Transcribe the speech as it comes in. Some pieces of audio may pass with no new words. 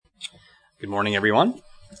Good morning, everyone.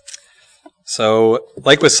 So,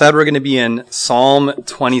 like was said, we're going to be in Psalm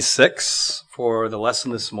 26 for the lesson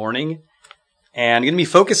this morning. And I'm going to be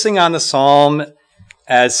focusing on the psalm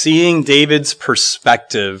as seeing David's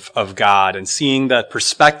perspective of God and seeing the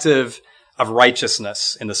perspective of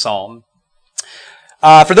righteousness in the psalm.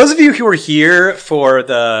 For those of you who were here for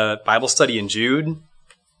the Bible study in Jude,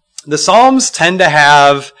 the Psalms tend to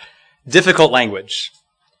have difficult language.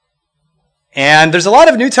 And there's a lot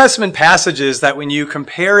of New Testament passages that when you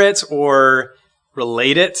compare it or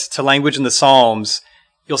relate it to language in the Psalms,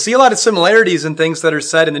 you'll see a lot of similarities in things that are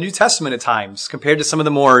said in the New Testament at times compared to some of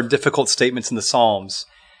the more difficult statements in the Psalms.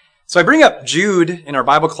 So I bring up Jude in our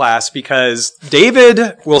Bible class because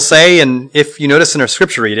David will say, and if you notice in our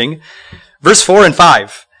scripture reading, verse 4 and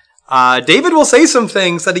 5, David will say some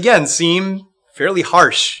things that, again, seem fairly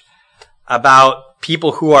harsh about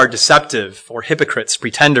people who are deceptive or hypocrites,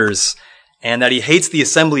 pretenders, and that he hates the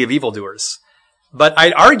assembly of evildoers. But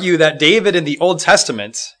I'd argue that David in the Old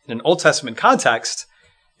Testament, in an Old Testament context,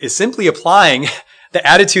 is simply applying the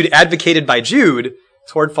attitude advocated by Jude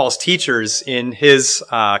toward false teachers in his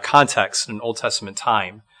context in Old Testament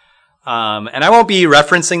time. And I won't be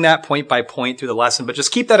referencing that point by point through the lesson, but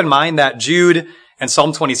just keep that in mind that Jude and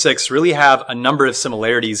Psalm 26 really have a number of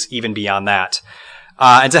similarities even beyond that.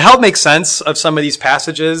 And to help make sense of some of these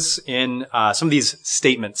passages in some of these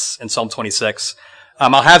statements in Psalm 26,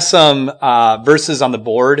 I'll have some verses on the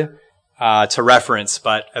board to reference,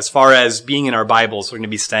 but as far as being in our Bibles, we're going to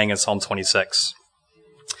be staying in Psalm 26.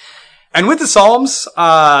 And with the Psalms,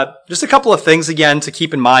 just a couple of things again to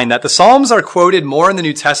keep in mind, that the Psalms are quoted more in the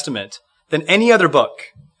New Testament than any other book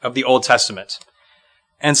of the Old Testament.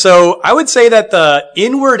 And so I would say that the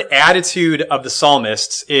inward attitude of the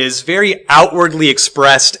psalmists is very outwardly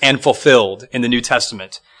expressed and fulfilled in the New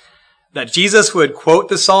Testament. That Jesus would quote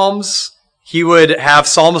the Psalms, he would have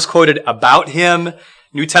Psalms quoted about him.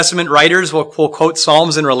 New Testament writers will quote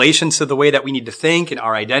Psalms in relation to the way that we need to think and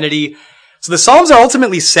our identity. So the Psalms are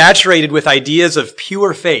ultimately saturated with ideas of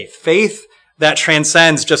pure faith, faith that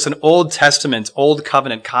transcends just an Old Testament, Old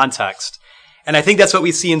Covenant context. And I think that's what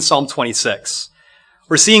we see in Psalm 26.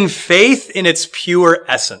 We're seeing faith in its pure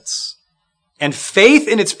essence. And faith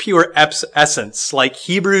in its pure essence, like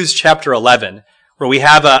Hebrews chapter 11, where we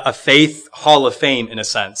have a faith hall of fame in a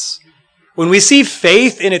sense. When we see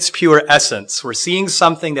faith in its pure essence, we're seeing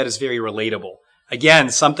something that is very relatable. Again,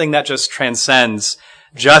 something that just transcends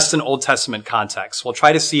just an Old Testament context. We'll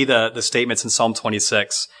try to see the statements in Psalm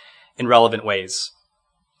 26 in relevant ways.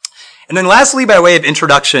 And then lastly, by way of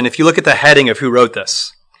introduction, if you look at the heading of who wrote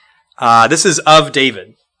this, this is of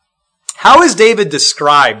David. How is David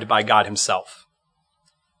described by God himself?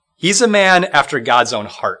 He's a man after God's own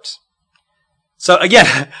heart. So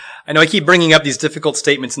again, I know I keep bringing up these difficult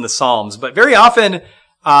statements in the Psalms, but very often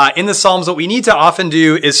in the Psalms, what we need to often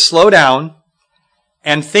do is slow down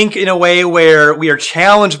and think in a way where we are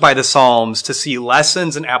challenged by the Psalms to see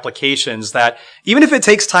lessons and applications that, even if it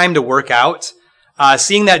takes time to work out,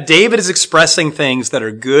 seeing that David is expressing things that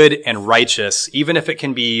are good and righteous, even if it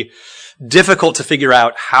can be difficult to figure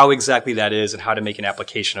out how exactly that is and how to make an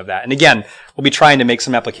application of that. And again, we'll be trying to make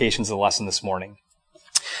some applications of the lesson this morning.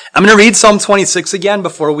 I'm going to read Psalm 26 again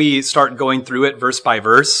before we start going through it verse by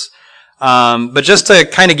verse. But just to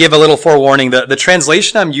kind of give a little forewarning, the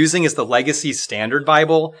translation I'm using is the Legacy Standard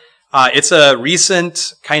Bible. It's a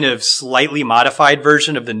recent kind of slightly modified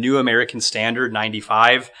version of the New American Standard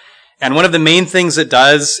 95. And one of the main things it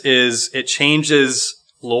does is it changes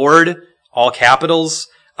Lord, all capitals,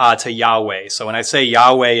 to Yahweh. So when I say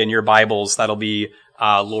Yahweh in your Bibles, that'll be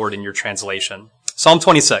Lord in your translation. Psalm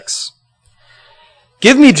 26.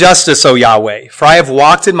 Give me justice, O Yahweh, for I have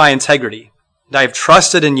walked in my integrity, and I have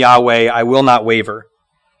trusted in Yahweh, I will not waver.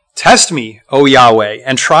 Test me, O Yahweh,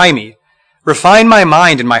 and try me. Refine my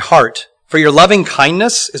mind and my heart, for your loving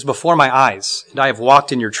kindness is before my eyes, and I have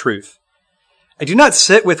walked in your truth. I do not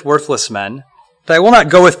sit with worthless men, but I will not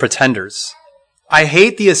go with pretenders. I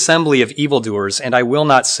hate the assembly of evildoers, and I will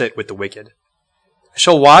not sit with the wicked. I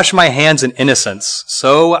shall wash my hands in innocence,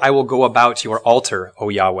 so I will go about your altar, O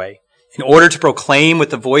Yahweh, in order to proclaim with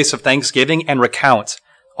the voice of thanksgiving and recount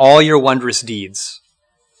all your wondrous deeds.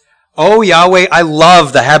 O Yahweh, I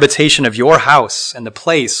love the habitation of your house and the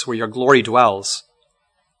place where your glory dwells.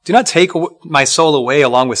 Do not take my soul away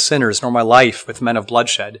along with sinners, nor my life with men of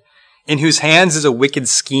bloodshed, in whose hands is a wicked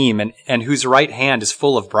scheme, and whose right hand is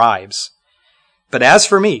full of bribes. But as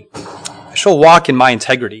for me, I shall walk in my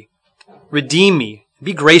integrity. Redeem me,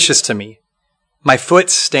 be gracious to me. My foot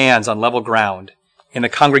stands on level ground. In the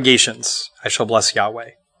congregations, I shall bless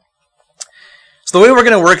Yahweh. So the way we're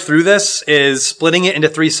going to work through this is splitting it into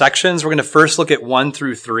three sections. We're going to first look at 1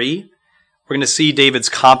 through 3. we're going to see David's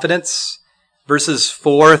confidence. Verses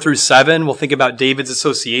 4 through 7, we'll think about David's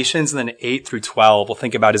associations, and then 8 through 12, we'll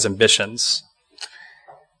think about his ambitions.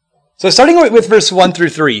 So starting with verse 1 through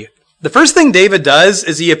 3, the first thing David does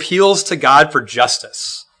is he appeals to God for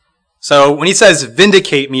justice. So when he says,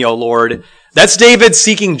 "Vindicate me, O Lord," that's David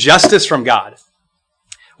seeking justice from God.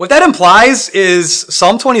 What that implies is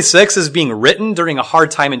Psalm 26 is being written during a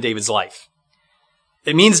hard time in David's life.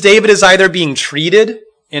 It means David is either being treated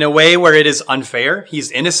in a way where it is unfair, he's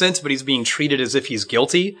innocent, but he's being treated as if he's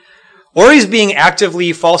guilty, or he's being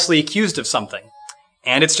actively falsely accused of something.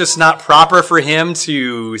 And it's just not proper for him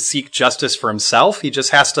to seek justice for himself. He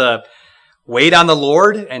just has to wait on the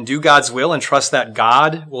Lord and do God's will and trust that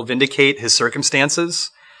God will vindicate his circumstances.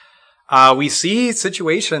 We see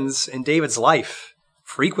situations in David's life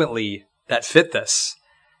frequently that fit this.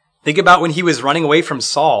 Think about when he was running away from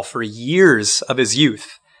Saul for years of his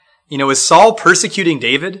youth. Was Saul persecuting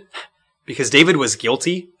David because David was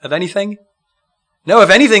guilty of anything? No, if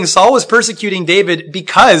anything, Saul was persecuting David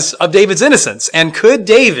because of David's innocence. And could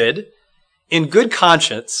David, in good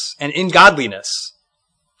conscience and in godliness,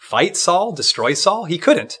 fight Saul, destroy Saul? He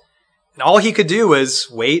couldn't. And all he could do was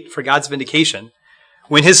wait for God's vindication.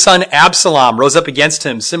 When his son Absalom rose up against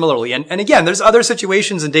him similarly, and again, there's other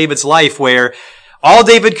situations in David's life where all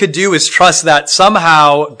David could do is trust that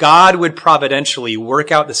somehow God would providentially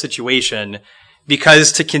work out the situation,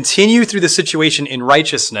 because to continue through the situation in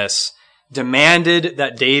righteousness demanded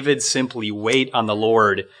that David simply wait on the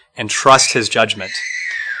Lord and trust his judgment.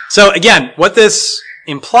 So again, what this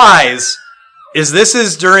implies is this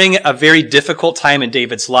is during a very difficult time in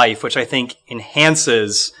David's life, which I think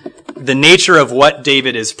enhances the nature of what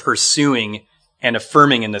David is pursuing and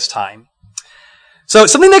affirming in this time. So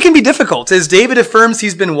something that can be difficult is David affirms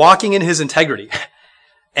he's been walking in his integrity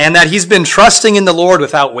and that he's been trusting in the Lord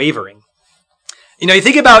without wavering. You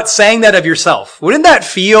think about saying that of yourself. Wouldn't that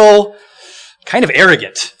feel kind of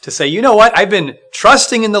arrogant to say, you know what, I've been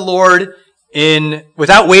trusting in the Lord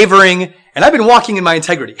without wavering, and I've been walking in my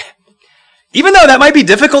integrity. Even though that might be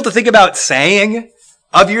difficult to think about saying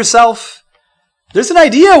of yourself, there's an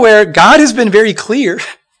idea where God has been very clear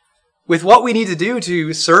with what we need to do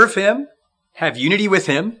to serve him, have unity with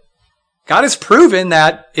him. God has proven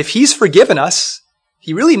that if he's forgiven us,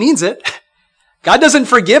 he really means it. God doesn't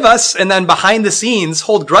forgive us and then behind the scenes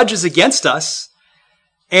hold grudges against us.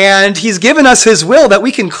 And he's given us his will that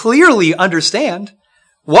we can clearly understand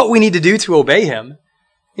what we need to do to obey him.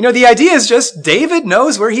 The idea is just David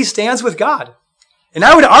knows where he stands with God. And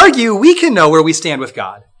I would argue we can know where we stand with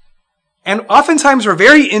God. And oftentimes we're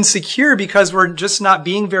very insecure because we're just not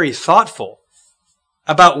being very thoughtful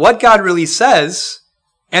about what God really says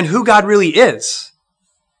and who God really is.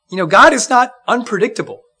 God is not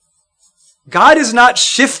unpredictable. God is not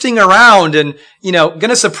shifting around and, going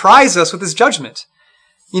to surprise us with his judgment.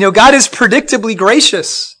 God is predictably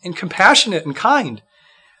gracious and compassionate and kind.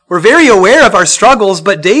 We're very aware of our struggles,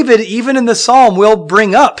 but David, even in the psalm, will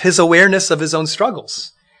bring up his awareness of his own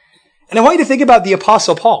struggles. And I want you to think about the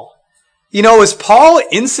Apostle Paul. Was Paul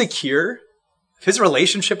insecure of his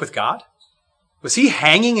relationship with God? Was he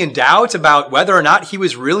hanging in doubt about whether or not he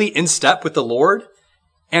was really in step with the Lord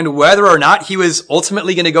and whether or not he was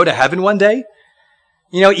ultimately going to go to heaven one day?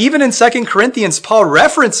 Even in 2 Corinthians, Paul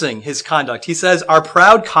referencing his conduct, he says, "Our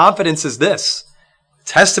proud confidence is this,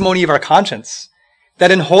 testimony of our conscience, that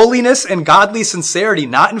in holiness and godly sincerity,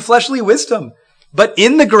 not in fleshly wisdom, but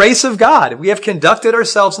in the grace of God, we have conducted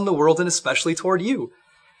ourselves in the world and especially toward you."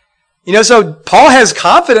 So Paul has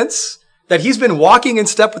confidence that he's been walking in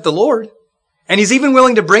step with the Lord. And he's even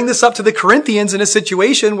willing to bring this up to the Corinthians in a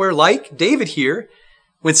situation where, like David here,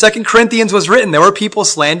 when 2 Corinthians was written, there were people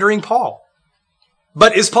slandering Paul.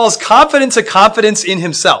 But is Paul's confidence a confidence in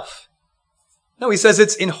himself? No, he says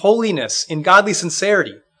it's in holiness, in godly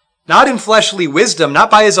sincerity, not in fleshly wisdom, not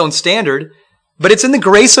by his own standard, but it's in the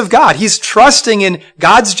grace of God. He's trusting in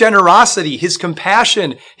God's generosity, his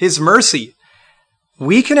compassion, his mercy.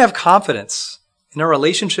 We can have confidence in our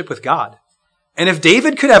relationship with God. And if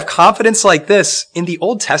David could have confidence like this in the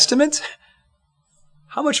Old Testament,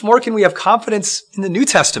 how much more can we have confidence in the New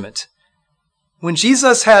Testament? When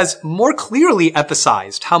Jesus has more clearly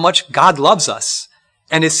emphasized how much God loves us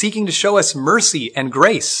and is seeking to show us mercy and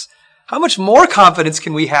grace, how much more confidence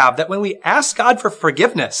can we have that when we ask God for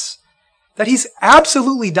forgiveness, that he's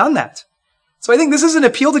absolutely done that? So I think this is an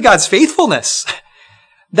appeal to God's faithfulness.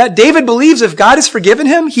 That David believes if God has forgiven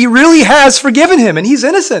him, he really has forgiven him and he's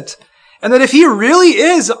innocent. And that if he really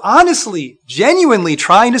is honestly, genuinely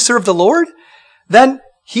trying to serve the Lord, then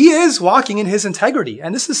he is walking in his integrity.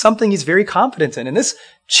 And this is something he's very confident in. And this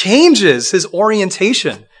changes his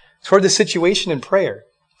orientation toward the situation in prayer.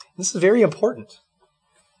 This is very important.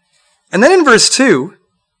 And then in verse 2,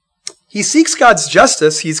 he seeks God's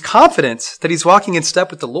justice. He's confident that he's walking in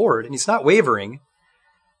step with the Lord, and he's not wavering.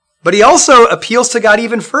 But he also appeals to God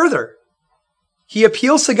even further. He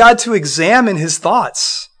appeals to God to examine his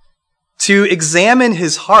thoughts, to examine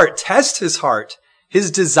his heart, test his heart,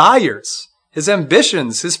 his desires, his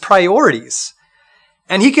ambitions, his priorities.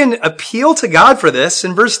 And he can appeal to God for this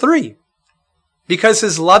in verse 3, because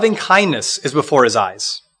his loving kindness is before his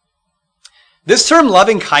eyes. This term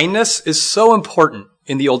loving kindness is so important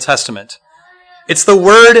in the Old Testament. It's the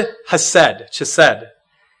word chesed.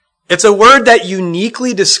 It's a word that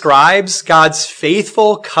uniquely describes God's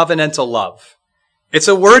faithful covenantal love. It's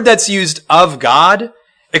a word that's used of God,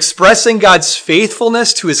 expressing God's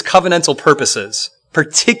faithfulness to his covenantal purposes,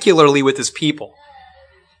 particularly with his people.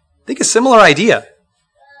 I think a similar idea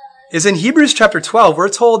is in Hebrews chapter 12, we're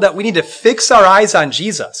told that we need to fix our eyes on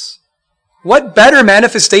Jesus. What better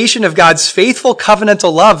manifestation of God's faithful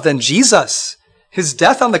covenantal love than Jesus, his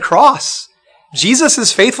death on the cross,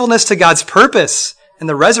 Jesus' faithfulness to God's purpose, and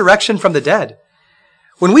the resurrection from the dead.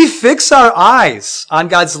 When we fix our eyes on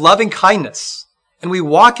God's loving kindness and we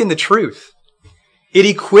walk in the truth, it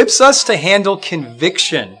equips us to handle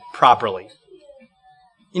conviction properly.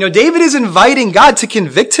 David is inviting God to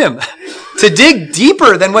convict him, to dig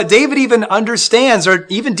deeper than what David even understands, or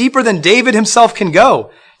even deeper than David himself can go,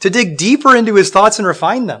 to dig deeper into his thoughts and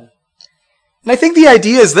refine them. And I think the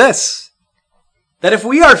idea is this, that if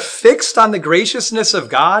we are fixed on the graciousness of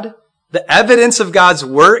God, the evidence of God's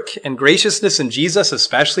work and graciousness in Jesus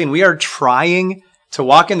especially, and we are trying to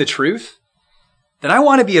walk in the truth, then I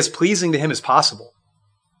want to be as pleasing to him as possible.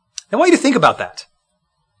 I want you to think about that.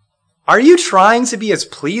 Are you trying to be as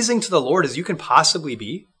pleasing to the Lord as you can possibly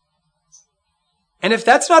be? And if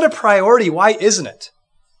that's not a priority, why isn't it?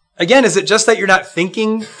 Again, is it just that you're not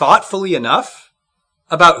thinking thoughtfully enough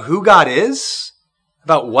about who God is,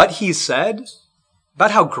 about what he said,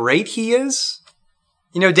 about how great he is?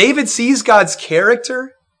 David sees God's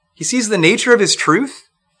character. He sees the nature of his truth.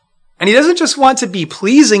 And he doesn't just want to be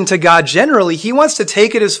pleasing to God generally. He wants to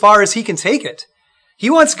take it as far as he can take it. He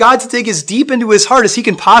wants God to dig as deep into his heart as he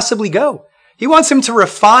can possibly go. He wants him to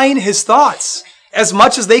refine his thoughts as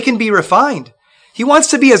much as they can be refined. He wants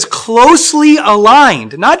to be as closely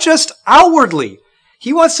aligned, not just outwardly.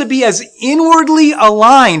 He wants to be as inwardly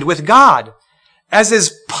aligned with God as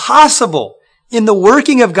is possible in the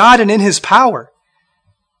working of God and in his power.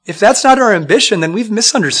 If that's not our ambition, then we've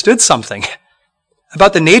misunderstood something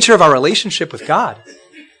about the nature of our relationship with God.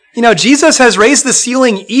 Jesus has raised the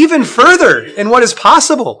ceiling even further in what is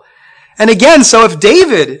possible. And again, so if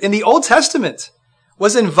David in the Old Testament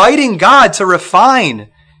was inviting God to refine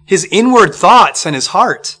his inward thoughts and his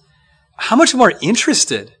heart, how much more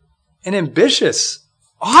interested and ambitious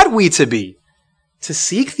ought we to be to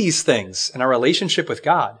seek these things in our relationship with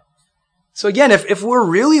God? So again, if we're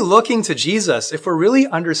really looking to Jesus, if we're really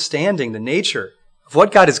understanding the nature of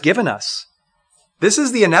what God has given us, this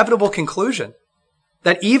is the inevitable conclusion,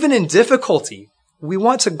 that even in difficulty, we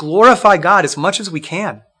want to glorify God as much as we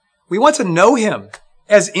can. We want to know him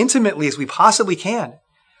as intimately as we possibly can.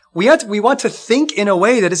 We want to think in a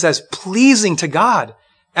way that is as pleasing to God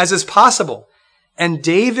as is possible. And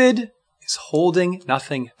David is holding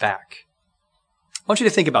nothing back. I want you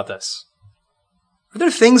to think about this. Are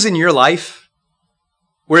there things in your life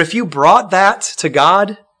where if you brought that to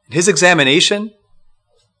God in his examination,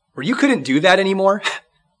 where you couldn't do that anymore,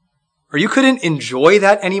 or you couldn't enjoy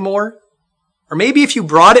that anymore? Or maybe if you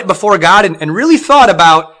brought it before God and really thought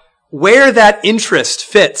about where that interest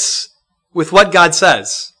fits with what God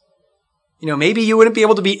says, maybe you wouldn't be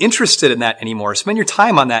able to be interested in that anymore, spend your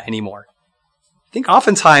time on that anymore. I think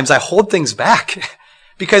oftentimes I hold things back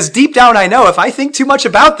because deep down I know if I think too much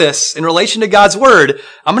about this in relation to God's word,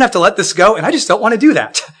 I'm going to have to let this go, and I just don't want to do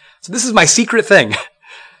that. So this is my secret thing.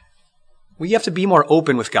 We have to be more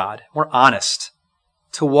open with God, more honest.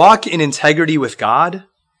 To walk in integrity with God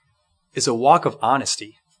is a walk of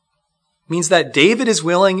honesty. It means that David is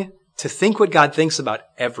willing to think what God thinks about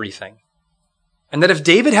everything. And that if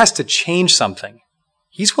David has to change something,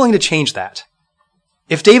 he's willing to change that.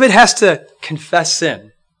 If David has to confess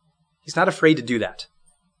sin, he's not afraid to do that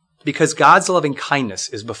because God's loving kindness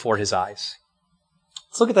is before his eyes.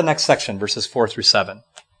 Let's look at the next section, verses 4 through 7.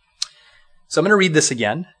 So I'm going to read this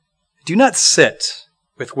again. Do not sit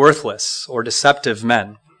with worthless or deceptive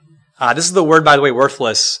men. This is the word, by the way,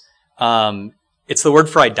 worthless. It's the word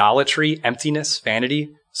for idolatry, emptiness, vanity.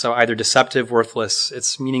 So either deceptive, worthless,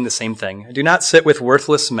 it's meaning the same thing. Do not sit with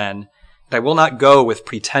worthless men, and I will not go with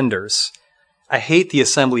pretenders. I hate the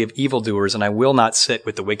assembly of evildoers, and I will not sit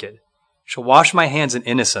with the wicked. shall wash my hands in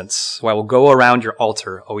innocence, so I will go around your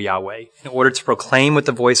altar, O Yahweh, in order to proclaim with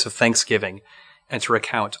the voice of thanksgiving and to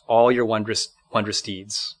recount all your wondrous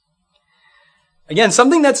deeds. Again,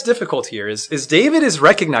 something that's difficult here is David is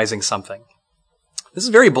recognizing something. This is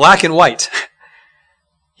very black and white.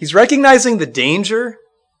 He's recognizing the danger,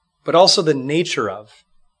 but also the nature of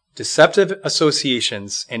deceptive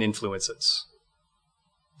associations and influences.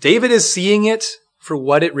 David is seeing it for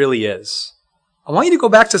what it really is. I want you to go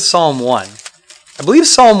back to Psalm 1. I believe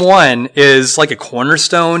Psalm 1 is like a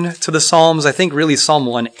cornerstone to the Psalms. I think really Psalm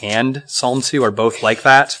 1 and Psalm 2 are both like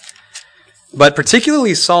that. But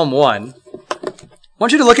particularly Psalm 1, I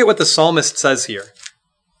want you to look at what the psalmist says here.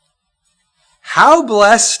 How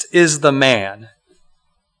blessed is the man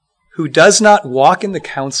who does not walk in the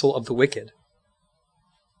counsel of the wicked,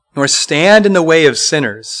 nor stand in the way of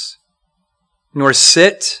sinners, nor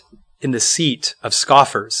sit in the seat of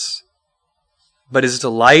scoffers. But his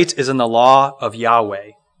delight is in the law of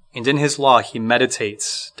Yahweh, and in his law he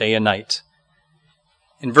meditates day and night.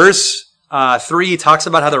 In verse 3, he talks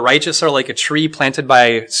about how the righteous are like a tree planted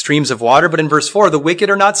by streams of water, but in verse 4, the wicked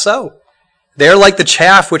are not so. They are like the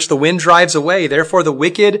chaff which the wind drives away. Therefore the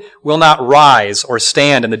wicked will not rise or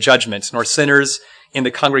stand in the judgment, nor sinners in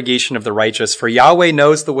the congregation of the righteous. For Yahweh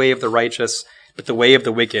knows the way of the righteous, but the way of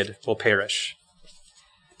the wicked will perish.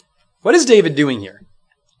 What is David doing here?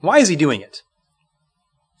 Why is he doing it?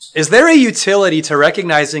 Is there a utility to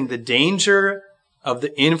recognizing the danger of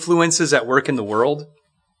the influences at work in the world?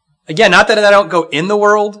 Again, not that I don't go in the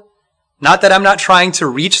world, not that I'm not trying to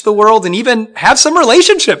reach the world and even have some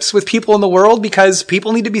relationships with people in the world because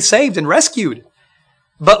people need to be saved and rescued.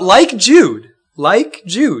 But like Jude, like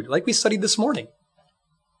we studied this morning,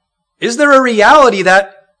 is there a reality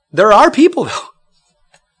that there are people, though,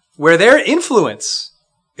 where their influence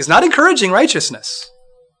is not encouraging righteousness?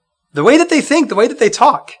 The way that they think, the way that they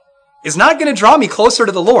talk, is not going to draw me closer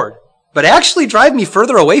to the Lord, but actually drive me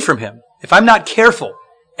further away from him if I'm not careful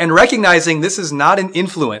and recognizing this is not an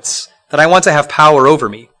influence that I want to have power over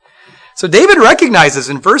me. So David recognizes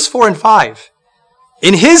in verse 4 and 5,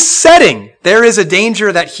 in his setting, there is a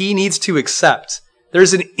danger that he needs to accept.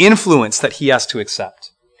 There's an influence that he has to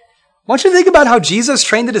accept. I want you to think about how Jesus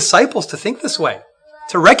trained the disciples to think this way,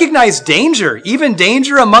 to recognize danger, even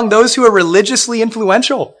danger among those who are religiously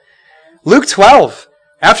influential. Luke 12,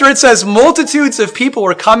 after it says multitudes of people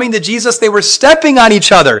were coming to Jesus, they were stepping on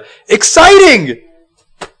each other. Exciting!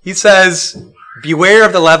 He says, beware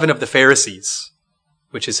of the leaven of the Pharisees,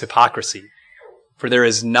 which is hypocrisy. For there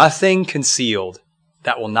is nothing concealed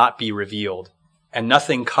that will not be revealed, and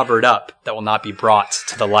nothing covered up that will not be brought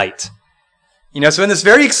to the light. So in this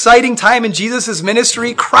very exciting time in Jesus'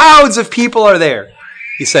 ministry, crowds of people are there.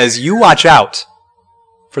 He says, you watch out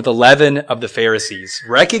for the leaven of the Pharisees.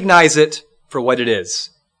 Recognize it for what it is.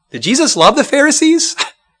 Did Jesus love the Pharisees?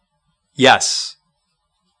 Yes.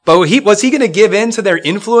 But was he going to give in to their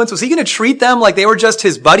influence? Was he going to treat them like they were just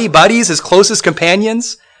his buddies, his closest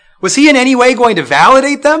companions? Was he in any way going to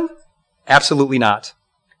validate them? Absolutely not.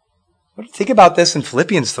 Think about this in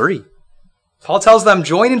Philippians 3. Paul tells them,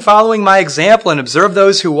 join in following my example and observe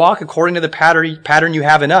those who walk according to the pattern you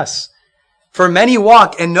have in us. For many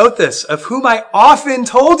walk, and note this, of whom I often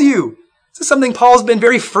told you. This is something Paul's been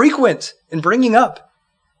very frequent in bringing up.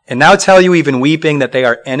 And now tell you, even weeping, that they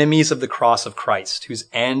are enemies of the cross of Christ, whose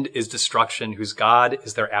end is destruction, whose God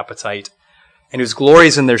is their appetite, and whose glory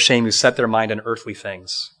is in their shame, who set their mind on earthly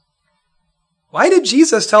things. Why did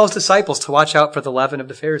Jesus tell his disciples to watch out for the leaven of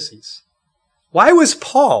the Pharisees? Why was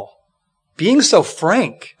Paul being so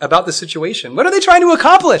frank about the situation? What are they trying to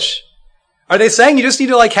accomplish? Are they saying you just need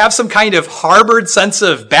to have some kind of harbored sense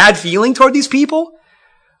of bad feeling toward these people?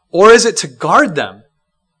 Or is it to guard them?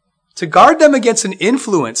 To guard them against an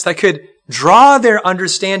influence that could draw their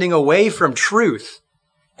understanding away from truth,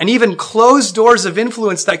 and even close doors of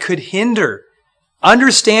influence that could hinder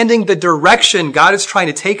understanding the direction God is trying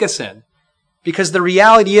to take us in. Because the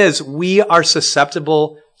reality is we are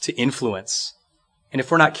susceptible to influence. And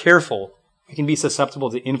if we're not careful, we can be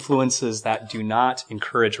susceptible to influences that do not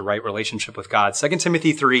encourage a right relationship with God. 2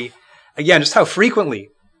 Timothy 3, again, just how frequently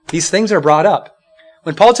these things are brought up.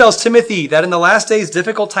 When Paul tells Timothy that in the last days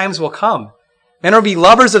difficult times will come, men will be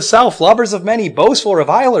lovers of self, lovers of many, boastful,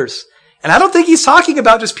 revilers. And I don't think he's talking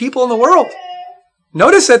about just people in the world.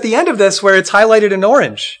 Notice at the end of this where it's highlighted in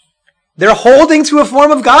orange. They're holding to a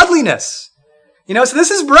form of godliness. So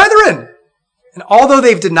this is brethren. And although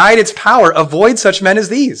they've denied its power, avoid such men as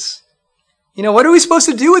these. What are we supposed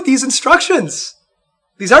to do with these instructions?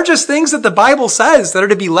 These aren't just things that the Bible says that are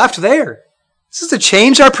to be left there. This is to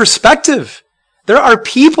change our perspective. There are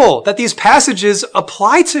people that these passages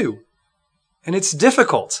apply to, and it's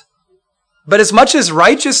difficult. But as much as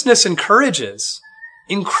righteousness encourages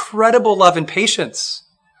incredible love and patience,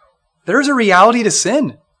 there's a reality to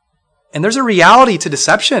sin. And there's a reality to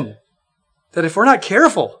deception that if we're not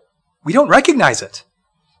careful, we don't recognize it.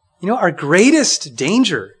 You know, our greatest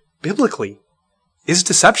danger biblically is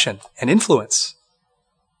deception and influence.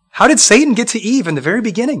 How did Satan get to Eve in the very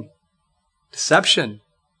beginning? Deception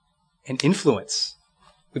and influence.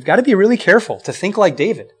 We've got to be really careful to think like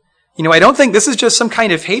David. You know, I don't think this is just some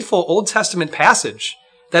kind of hateful Old Testament passage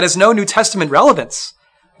that has no New Testament relevance.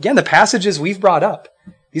 Again, the passages we've brought up,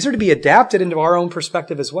 these are to be adapted into our own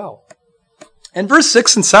perspective as well. And verse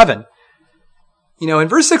 6 and 7, you know, in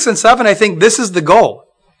verse 6 and 7, I think this is the goal,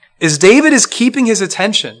 is David is keeping his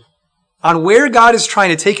attention on where God is trying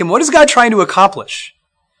to take him. What is God trying to accomplish?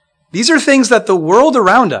 These are things that the world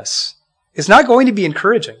around us is not going to be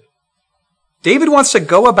encouraging. David wants to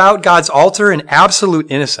go about God's altar in absolute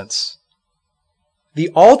innocence. The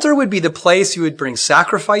altar would be the place you would bring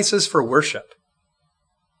sacrifices for worship.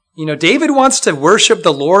 You know, David wants to worship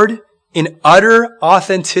the Lord in utter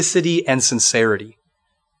authenticity and sincerity.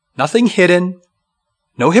 Nothing hidden,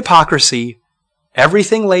 no hypocrisy,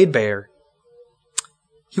 everything laid bare.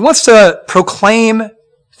 He wants to proclaim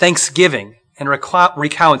thanksgiving and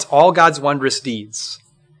recount all God's wondrous deeds.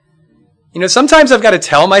 You know, sometimes I've got to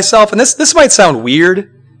tell myself, and this might sound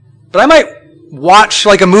weird, but I might watch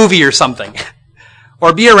like a movie or something,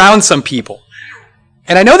 or be around some people.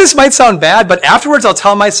 And I know this might sound bad, but afterwards I'll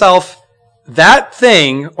tell myself, that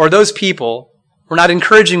thing or those people were not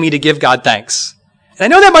encouraging me to give God thanks. And I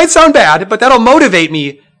know that might sound bad, but that'll motivate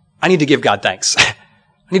me. I need to give God thanks. I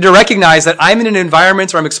need to recognize that I'm in an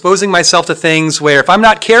environment where I'm exposing myself to things where if I'm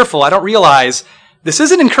not careful, I don't realize this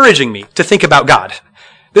isn't encouraging me to think about God.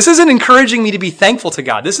 This isn't encouraging me to be thankful to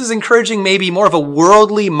God. This is encouraging maybe more of a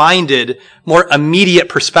worldly minded, more immediate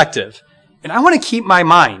perspective. And I want to keep my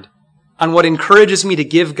mind on what encourages me to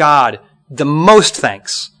give God the most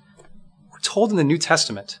thanks. We're told in the New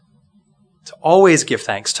Testament to always give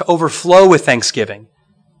thanks, to overflow with thanksgiving.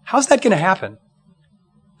 How's that going to happen?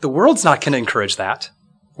 The world's not going to encourage that.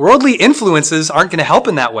 Worldly influences aren't going to help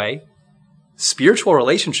in that way. Spiritual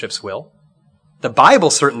relationships will. The Bible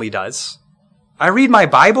certainly does. I read my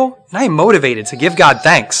Bible and I am motivated to give God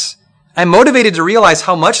thanks. I'm motivated to realize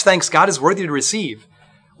how much thanks God is worthy to receive.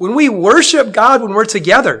 When we worship God when we're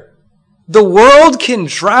together, the world can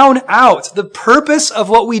drown out the purpose of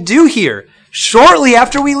what we do here shortly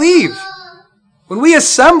after we leave. When we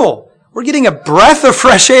assemble, we're getting a breath of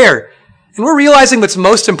fresh air and we're realizing what's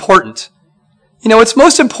most important. You know, what's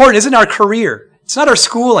most important isn't our career. It's not our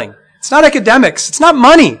schooling. It's not academics. It's not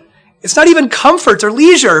money. It's not even comfort or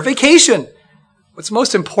leisure or vacation. What's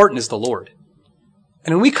most important is the Lord.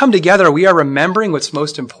 And when we come together, we are remembering what's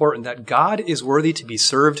most important, that God is worthy to be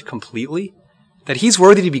served completely, that he's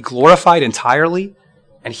worthy to be glorified entirely,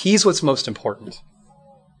 and he's what's most important.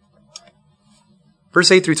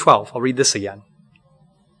 Verse 8 through 12, I'll read this again.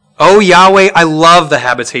 O Yahweh, I love the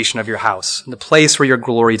habitation of your house, and the place where your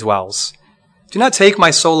glory dwells. Do not take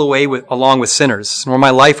my soul away along with sinners, nor my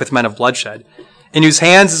life with men of bloodshed, in whose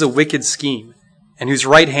hands is a wicked scheme, and whose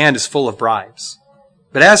right hand is full of bribes.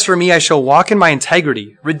 But as for me, I shall walk in my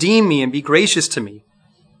integrity. Redeem me and be gracious to me.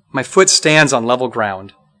 My foot stands on level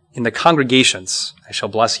ground. In the congregations, I shall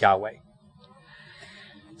bless Yahweh.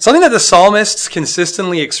 Something that the psalmists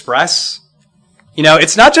consistently express, you know,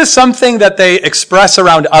 it's not just something that they express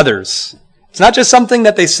around others. It's not just something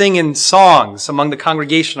that they sing in songs among the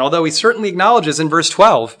congregation, although he certainly acknowledges in verse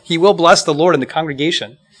 12, he will bless the Lord in the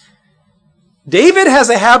congregation. David has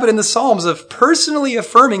a habit in the Psalms of personally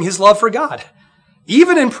affirming his love for God,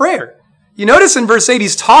 even in prayer. You notice in verse 8,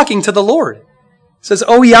 he's talking to the Lord. He says,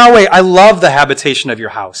 O Yahweh, I love the habitation of your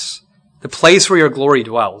house, the place where your glory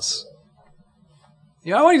dwells.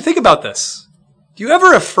 You know, I want you to think about this. Do you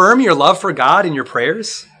ever affirm your love for God in your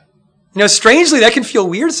prayers? You know, strangely, that can feel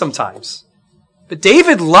weird sometimes. But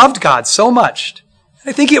David loved God so much.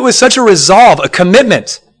 I think it was such a resolve, a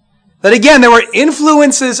commitment, that again, there were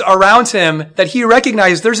influences around him that he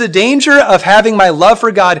recognized there's a danger of having my love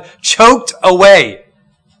for God choked away.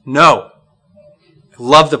 No. I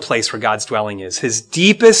love the place where God's dwelling is. His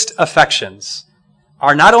deepest affections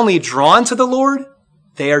are not only drawn to the Lord,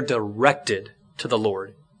 they are directed to the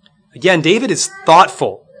Lord. Again, David is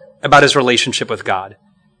thoughtful about his relationship with God.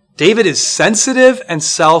 David is sensitive and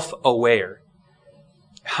self-aware.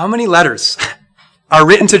 How many letters are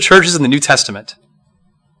written to churches in the New Testament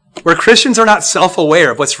where Christians are not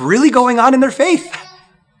self-aware of what's really going on in their faith?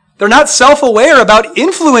 They're not self-aware about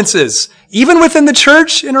influences, even within the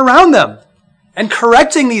church and around them, and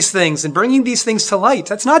correcting these things and bringing these things to light.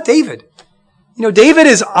 That's not David. You David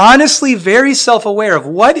is honestly very self-aware of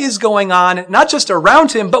what is going on, not just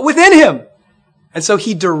around him, but within him. And so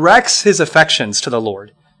he directs his affections to the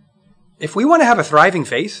Lord. If we want to have a thriving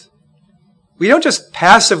faith, we don't just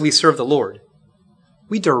passively serve the Lord.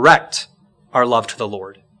 We direct our love to the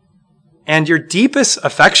Lord. And your deepest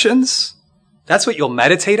affections, that's what you'll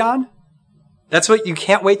meditate on. That's what you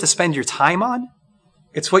can't wait to spend your time on.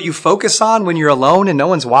 It's what you focus on when you're alone and no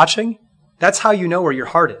one's watching. That's how you know where your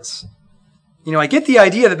heart is. I get the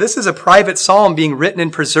idea that this is a private psalm being written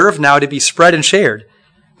and preserved now to be spread and shared.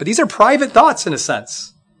 But these are private thoughts in a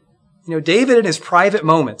sense. David in his private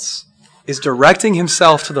moments is directing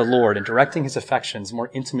himself to the Lord and directing his affections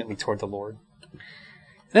more intimately toward the Lord.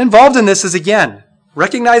 And involved in this is, again,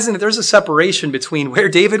 recognizing that there's a separation between where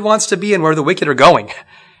David wants to be and where the wicked are going. It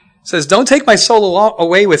says, don't take my soul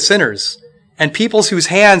away with sinners and peoples whose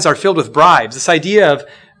hands are filled with bribes. This idea of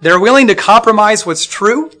they're willing to compromise what's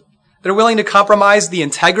true. They're willing to compromise the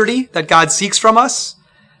integrity that God seeks from us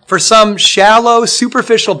for some shallow,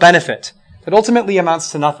 superficial benefit that ultimately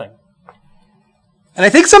amounts to nothing. And I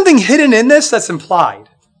think something hidden in this that's implied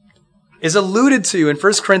is alluded to in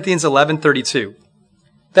 1 Corinthians 11:32,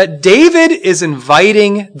 that David is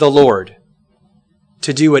inviting the Lord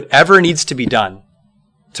to do whatever needs to be done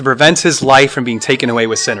to prevent his life from being taken away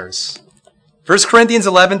with sinners. 1 Corinthians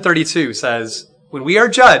 11:32 says, when we are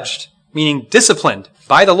judged, meaning disciplined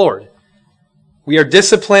by the Lord, we are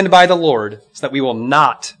disciplined by the Lord so that we will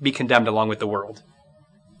not be condemned along with the world.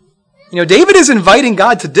 David is inviting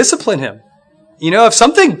God to discipline him. If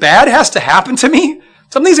something bad has to happen to me,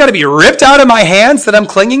 something's got to be ripped out of my hands that I'm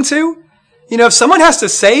clinging to. If someone has to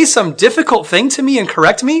say some difficult thing to me and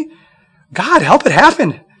correct me, God, help it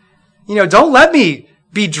happen. Don't let me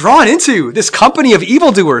be drawn into this company of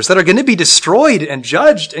evildoers that are going to be destroyed and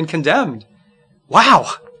judged and condemned. Wow.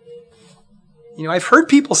 I've heard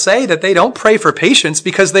people say that they don't pray for patience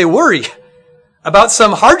because they worry about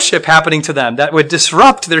some hardship happening to them that would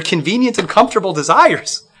disrupt their convenient and comfortable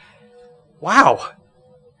desires. Wow.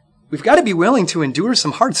 We've got to be willing to endure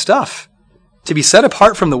some hard stuff, to be set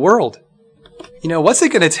apart from the world. What's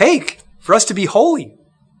it going to take for us to be holy?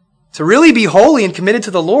 To really be holy and committed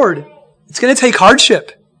to the Lord, it's going to take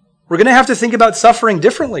hardship. We're going to have to think about suffering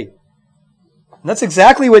differently. And that's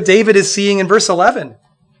exactly what David is seeing in verse 11.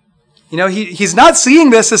 He's not seeing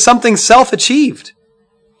this as something self-achieved.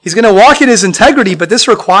 He's going to walk in his integrity, but this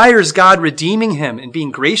requires God redeeming him and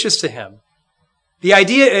being gracious to him. The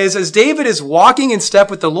idea is, as David is walking in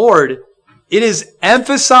step with the Lord, it is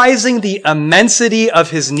emphasizing the immensity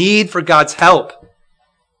of his need for God's help.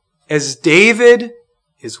 As David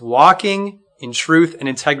is walking in truth and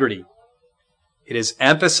integrity, it is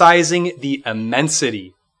emphasizing the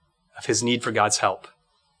immensity of his need for God's help.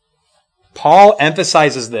 Paul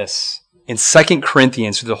emphasizes this in 2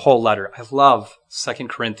 Corinthians through the whole letter. I love 2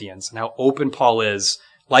 Corinthians and how open Paul is,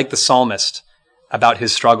 like the psalmist, about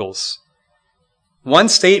his struggles. One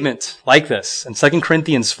statement like this in 2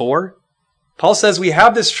 Corinthians 4, Paul says we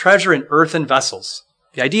have this treasure in earthen vessels.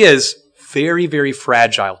 The idea is very, very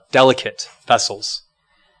fragile, delicate vessels,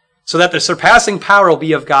 so that the surpassing power will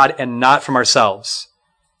be of God and not from ourselves.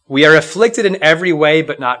 We are afflicted in every way,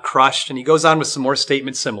 but not crushed. And he goes on with some more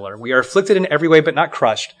statements similar. We are afflicted in every way, but not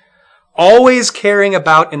crushed. Always carrying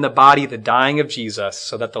about in the body the dying of Jesus,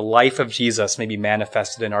 so that the life of Jesus may be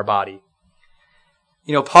manifested in our body.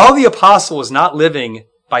 Paul the Apostle was not living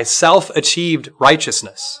by self-achieved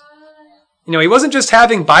righteousness. He wasn't just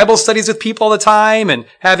having Bible studies with people all the time and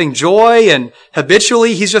having joy, and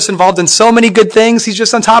habitually he's just involved in so many good things, he's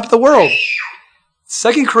just on top of the world.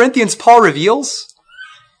 2 Corinthians, Paul reveals,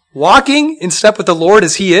 walking in step with the Lord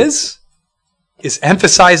as he is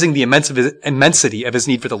emphasizing the immensity of his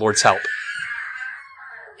need for the Lord's help.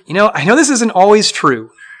 I know this isn't always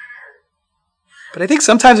true, but I think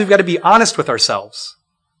sometimes we've got to be honest with ourselves.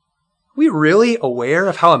 Are we really aware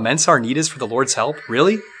of how immense our need is for the Lord's help?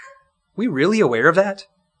 Really? Are we really aware of that?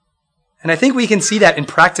 And I think we can see that in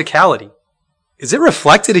practicality. Is it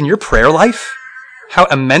reflected in your prayer life? How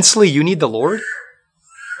immensely you need the Lord?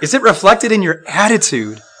 Is it reflected in your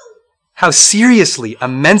attitude? How seriously,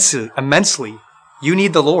 immensely you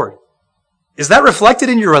need the Lord? Is that reflected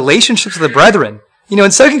in your relationships with the brethren? In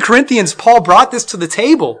 2 Corinthians, Paul brought this to the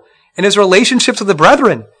table in his relationships with the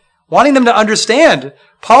brethren, wanting them to understand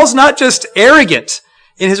Paul's not just arrogant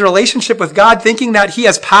in his relationship with God, thinking that he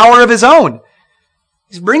has power of his own.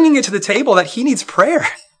 He's bringing it to the table that he needs prayer.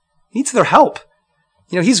 He needs their help.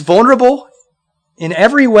 He's vulnerable in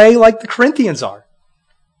every way like the Corinthians are.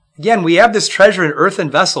 Again, we have this treasure in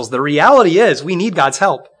earthen vessels. The reality is we need God's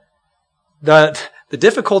help. The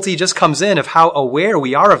difficulty just comes in of how aware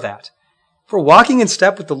we are of that. If we're walking in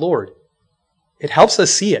step with the Lord, it helps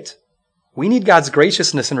us see it. We need God's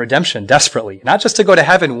graciousness and redemption desperately, not just to go to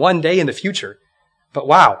heaven one day in the future, but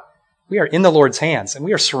wow, we are in the Lord's hands and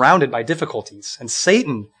we are surrounded by difficulties, and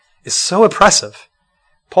Satan is so oppressive.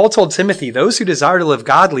 Paul told Timothy, those who desire to live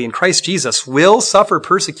godly in Christ Jesus will suffer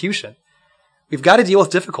persecution. We've got to deal with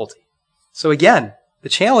difficulty. So again, the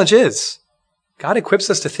challenge is God equips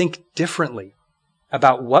us to think differently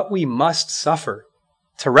about what we must suffer,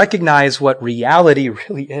 to recognize what reality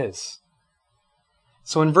really is.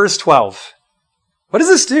 So in verse 12, what does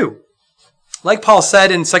this do? Like Paul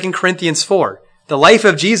said in 2 Corinthians 4, the life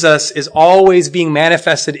of Jesus is always being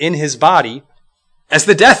manifested in his body as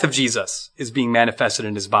the death of Jesus is being manifested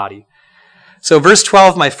in his body. So verse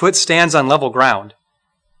 12, my foot stands on level ground.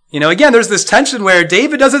 Again, there's this tension where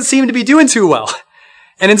David doesn't seem to be doing too well.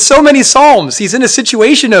 And in so many Psalms, he's in a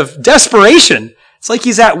situation of desperation. It's like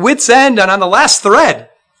he's at wit's end and on the last thread.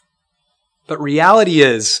 But reality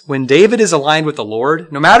is, when David is aligned with the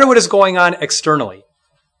Lord, no matter what is going on externally,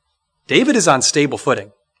 David is on stable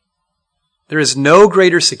footing. There is no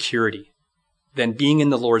greater security than being in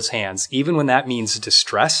the Lord's hands, even when that means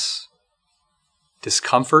distress,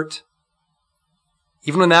 discomfort,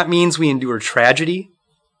 even when that means we endure tragedy,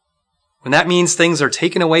 when that means things are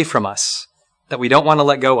taken away from us that we don't want to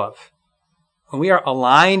let go of. When we are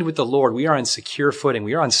aligned with the Lord, we are on secure footing.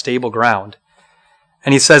 We are on stable ground.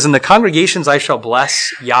 And he says, in the congregations I shall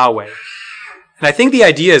bless Yahweh. And I think the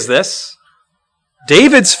idea is this.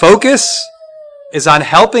 David's focus is on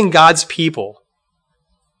helping God's people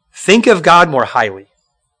think of God more highly,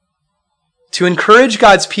 to encourage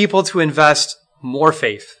God's people to invest more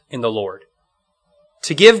faith in the Lord,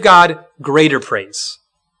 to give God greater praise.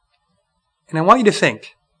 And I want you to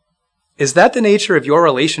think, is that the nature of your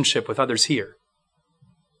relationship with others here?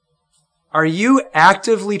 Are you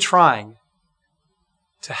actively trying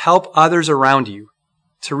to help others around you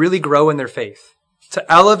to really grow in their faith,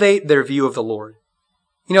 to elevate their view of the Lord?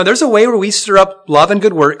 There's a way where we stir up love and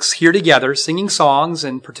good works here together, singing songs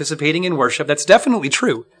and participating in worship. That's definitely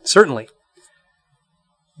true, certainly.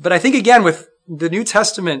 But I think, again, with the New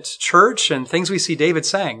Testament church and things we see David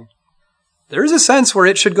saying, there is a sense where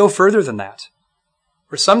it should go further than that.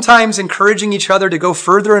 Where sometimes encouraging each other to go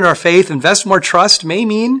further in our faith, invest more trust, may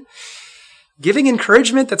mean giving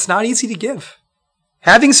encouragement that's not easy to give.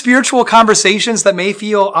 Having spiritual conversations that may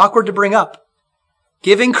feel awkward to bring up.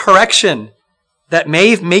 Giving correction that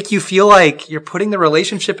may make you feel like you're putting the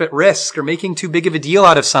relationship at risk or making too big of a deal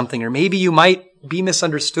out of something, or maybe you might be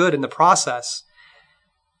misunderstood in the process.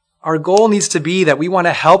 Our goal needs to be that we want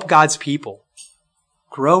to help God's people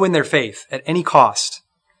grow in their faith at any cost.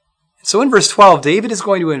 So in verse 12, David is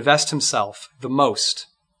going to invest himself the most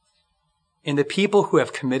in the people who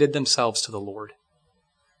have committed themselves to the Lord.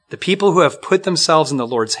 The people who have put themselves in the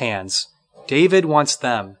Lord's hands. David wants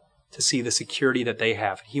them to see the security that they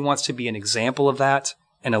have. He wants to be an example of that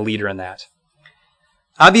and a leader in that.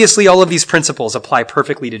 Obviously, all of these principles apply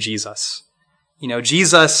perfectly to Jesus.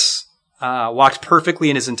 Jesus walked perfectly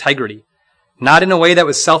in his integrity, not in a way that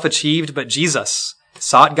was self-achieved, but Jesus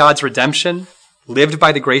sought God's redemption, lived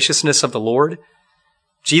by the graciousness of the Lord.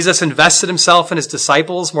 Jesus invested himself in his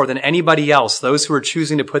disciples more than anybody else, those who were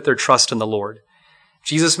choosing to put their trust in the Lord.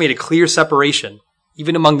 Jesus made a clear separation,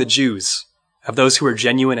 even among the Jews, of those who were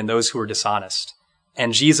genuine and those who were dishonest.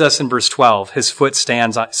 And Jesus, in verse 12, his foot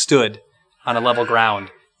stood on a level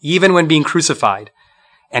ground, even when being crucified.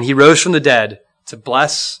 And he rose from the dead to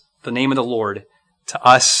bless the name of the Lord to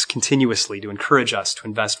us continuously, to encourage us to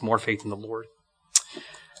invest more faith in the Lord.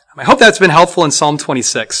 I hope that's been helpful in Psalm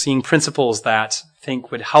 26, seeing principles that I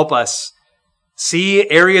think would help us see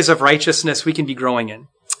areas of righteousness we can be growing in.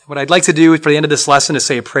 What I'd like to do for the end of this lesson is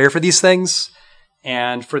say a prayer for these things,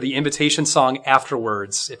 and for the invitation song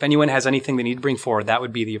afterwards. If anyone has anything they need to bring forward, that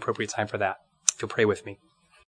would be the appropriate time for that. If you'll pray with me.